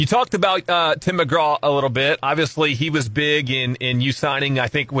You talked about Tim McGraw a little bit. Obviously, he was big in you signing, I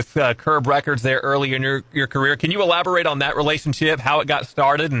think, with Curb Records there early in your career. Can you elaborate on that relationship, how it got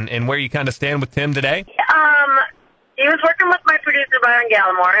started, and where you kind of stand with Tim today? He was working with my producer, Byron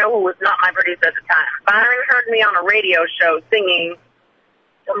Gallimore, who was not my producer at the time. Byron heard me on a radio show singing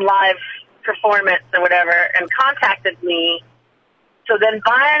some live performance or whatever and contacted me. So then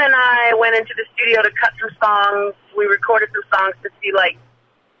Byron and I went into the studio to cut some songs. We recorded some songs to see, like,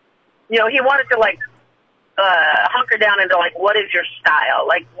 he wanted to, like, hunker down into, like, what is your style?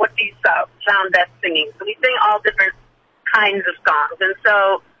 Like, what do you sound best singing? So we sing all different kinds of songs. And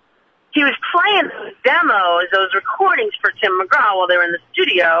so he was playing those demos, those recordings for Tim McGraw while they were in the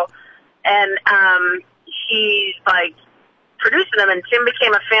studio. And he's, like, producing them, and Tim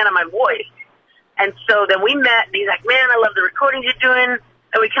became a fan of my voice. And so then we met, and he's like, man, I love the recordings you're doing.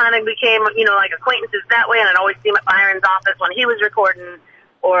 And we kind of became, like acquaintances that way. And I'd always see him at Byron's office when he was recording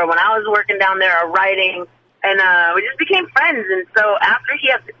or when I was working down there or writing. And we just became friends. And so after he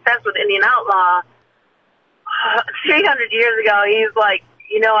had success with Indian Outlaw, 300 years ago, he's like,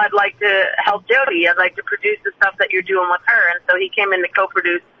 I'd like to help Jody. I'd like to produce the stuff that you're doing with her. And so he came in to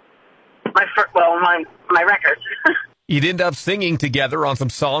co-produce my records. You'd end up singing together on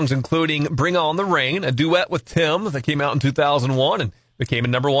some songs, including Bring On the Rain, a duet with Tim that came out in 2001 and became a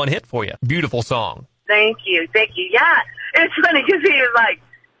 #1 hit for you. Beautiful song. Thank you. Yeah. It's funny because he was like,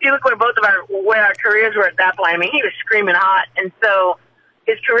 you look where our careers were at that point. I mean, he was screaming hot, and so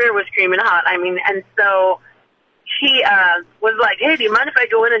his career was screaming hot. I mean, and so he was like, hey, do you mind if I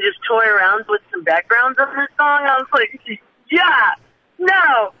go in and just toy around with some backgrounds on this song? I was like, yeah,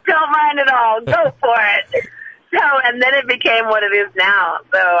 no, don't mind at all. Go for it. So, and then it became what it is now.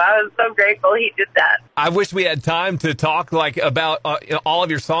 So I was so grateful he did that. I wish we had time to talk about all of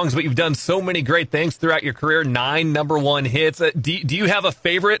your songs, but you've done so many great things throughout your career. 9 #1 hits. Do you have a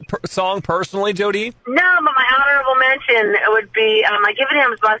favorite song personally, Jody? No, but my honorable mention would be I Give It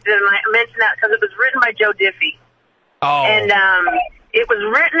Ham's Busted, and I mentioned that because it was written by Joe Diffie. Oh. And it was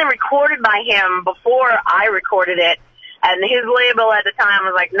written and recorded by him before I recorded it. And his label at the time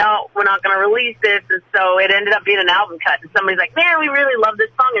was like, no, we're not going to release this. And so it ended up being an album cut. And somebody's like, man, we really love this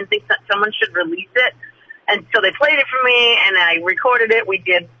song and think that someone should release it. And so they played it for me, and I recorded it. We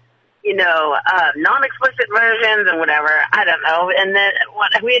did, non-explicit versions and whatever. I don't know. And then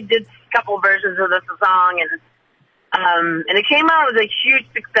we did a couple versions of the song, and it came out as a huge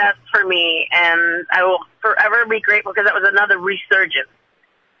success for me. And I will forever be grateful because that was another resurgence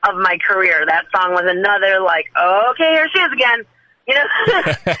of my career. That song was another, like, okay, here she is again,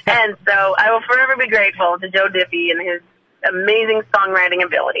 And so I will forever be grateful to Joe Diffie and his amazing songwriting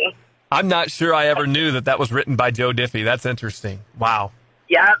ability. I'm not sure I ever knew that was written by Joe Diffie. That's interesting. Wow.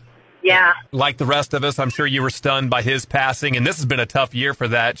 Yep. Yeah. Like the rest of us, I'm sure you were stunned by his passing, and this has been a tough year for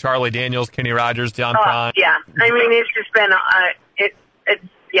that. Charlie Daniels, Kenny Rogers, John Prine. Yeah. I mean, it's just been,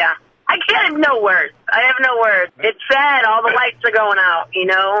 yeah. I have no words. It's sad. All the lights are going out,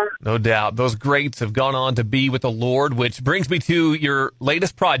 No doubt. Those greats have gone on to be with the Lord, which brings me to your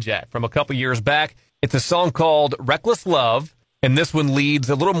latest project from a couple years back. It's a song called Reckless Love, and this one leads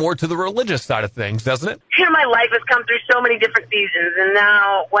a little more to the religious side of things, doesn't it? My life has come through so many different seasons, and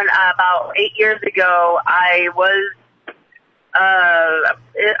now when about 8 years ago, I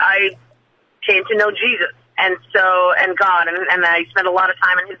came to know Jesus. And God, and I spent a lot of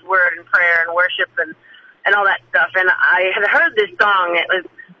time in His Word and prayer and worship and all that stuff. And I had heard this song. It was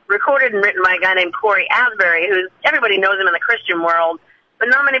recorded and written by a guy named Corey Asbury, everybody knows him in the Christian world, but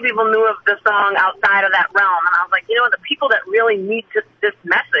not many people knew of the song outside of that realm. And I was like, the people that really need this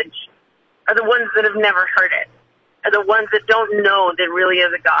message are the ones that have never heard it, are the ones that don't know there really is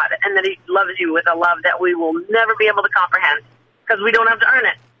a God and that He loves you with a love that we will never be able to comprehend because we don't have to earn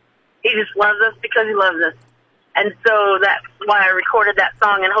it. He just loves us because He loves us. And so that's why I recorded that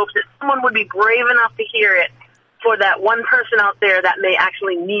song in hopes that someone would be brave enough to hear it for that one person out there that may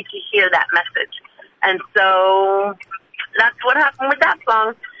actually need to hear that message. And so that's what happened with that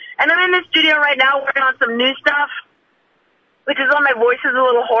song. And I'm in the studio right now working on some new stuff, which is why my voice is a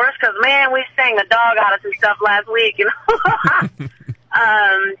little hoarse because, man, we sang the dog out of some stuff last week.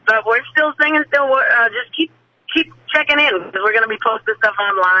 But we're still singing, just keep checking in because we're going to be posting stuff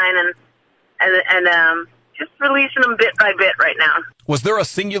online and just releasing them bit by bit right now. Was there a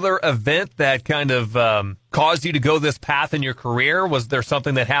singular event that kind of caused you to go this path in your career? Was there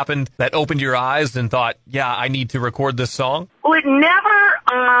something that happened that opened your eyes and thought, yeah, I need to record this song? Well, it never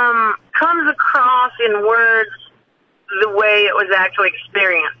comes across in words the way it was actually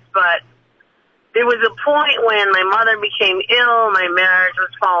experienced, but there was a point when my mother became ill, my marriage was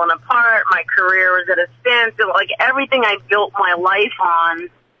falling apart, my career was at a standstill, like everything I built my life on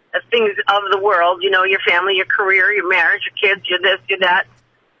things of the world, your family, your career, your marriage, your kids, your this, your that,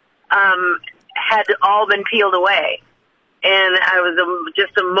 had all been peeled away. And I was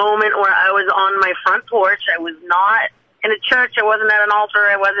just a moment where I was on my front porch. I was not in a church. I wasn't at an altar.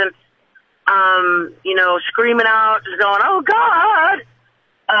 I wasn't, screaming out, just going, "Oh God!"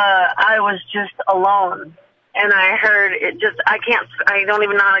 I was just alone, and I heard it. I don't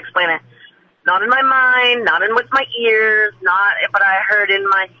even know how to explain it. Not in my mind, not in with my ears, but I heard in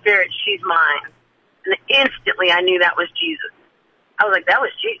my spirit, "She's mine." And instantly, I knew that was Jesus. I was like, "That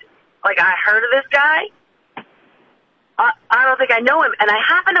was Jesus." Like, I heard of this guy. I don't think I know him. And I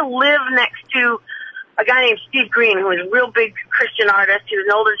happen to live next to a guy named Steve Green, who is a real big Christian artist. He was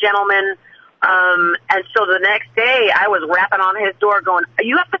an older gentleman. And so the next day, I was rapping on his door going,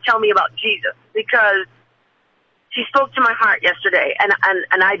 "You have to tell me about Jesus, because he spoke to my heart yesterday, and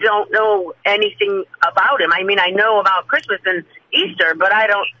I don't know anything about him. I mean, I know about Christmas and Easter, but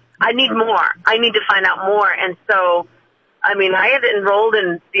I need more. I need to find out more." And so, I mean, I had enrolled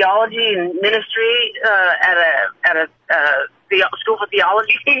in theology and ministry at a school for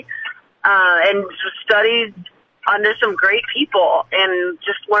theology, and studied under some great people, and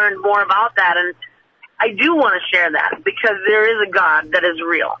just learned more about that. And I do want to share that, because there is a God that is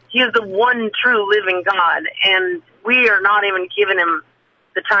real. He is the one true living God, and we are not even giving him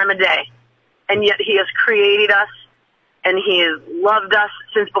the time of day. And yet he has created us, and he has loved us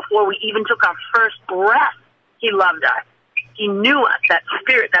since before we even took our first breath. He loved us. He knew us, that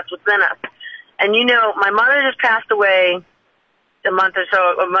spirit that's within us. And my mother just passed away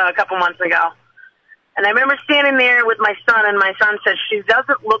a couple months ago. And I remember standing there with my son, and my son said, "She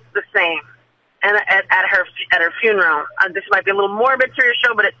doesn't look the same." And at her funeral, this might be a little morbid to your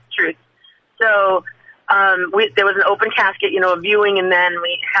show, but it's the truth. So there was an open casket, a viewing, and then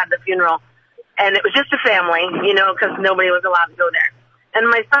we had the funeral. And it was just a family, because nobody was allowed to go there. And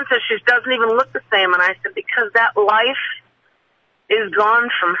my son said, "She doesn't even look the same." And I said, "Because that life is gone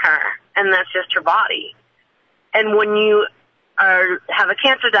from her, and that's just her body." And when you have a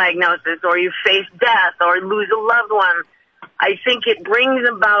cancer diagnosis, or you face death, or lose a loved one, I think it brings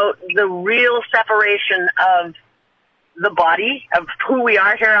about the real separation of the body, of who we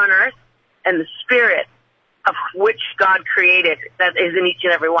are here on earth, and the spirit of which God created, that is in each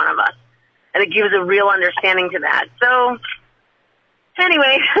and every one of us. And it gives a real understanding to that. So,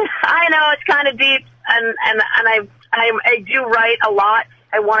 anyway, I know it's kind of deep, and I do write a lot.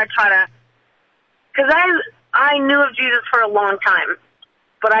 I want to try to, because I knew of Jesus for a long time,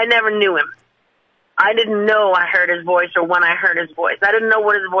 but I never knew him. I didn't know I heard his voice, or when I heard his voice. I didn't know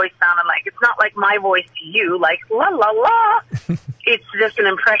what his voice sounded like. It's not like my voice to you, like, la, la, la. It's just an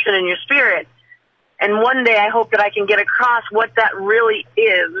impression in your spirit. And one day I hope that I can get across what that really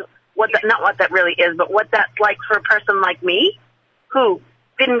is, not what that really is, but what that's like for a person like me, who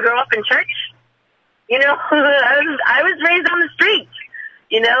didn't grow up in church. I was raised on the street.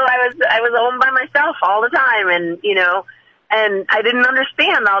 I was home by myself all the time, and and I didn't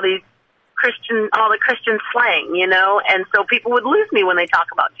understand all the Christian slang, and so people would lose me when they talk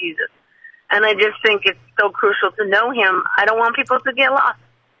about Jesus. And I just think it's so crucial to know him. I don't want people to get lost.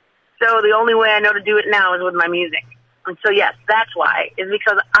 So the only way I know to do it now is with my music. And so, yes, that's why, is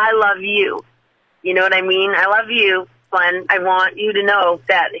because I love you. You know what I mean? I love you, Glenn. I want you to know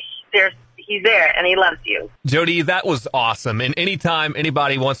that he's there, and he loves you. Jody, that was awesome. And anytime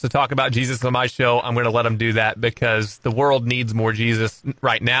anybody wants to talk about Jesus on my show, I'm going to let them do that, because the world needs more Jesus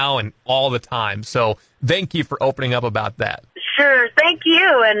right now and all the time. So thank you for opening up about that. Sure. Thank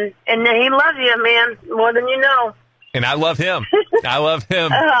you. And he loves you, man, more than you know. And I love him. I love him.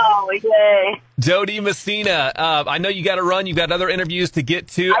 Oh, yay. Jody Messina, I know you got to run. You've got other interviews to get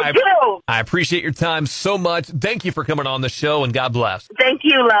to. I do. I appreciate your time so much. Thank you for coming on the show, and God bless. Thank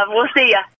you, love. We'll see you.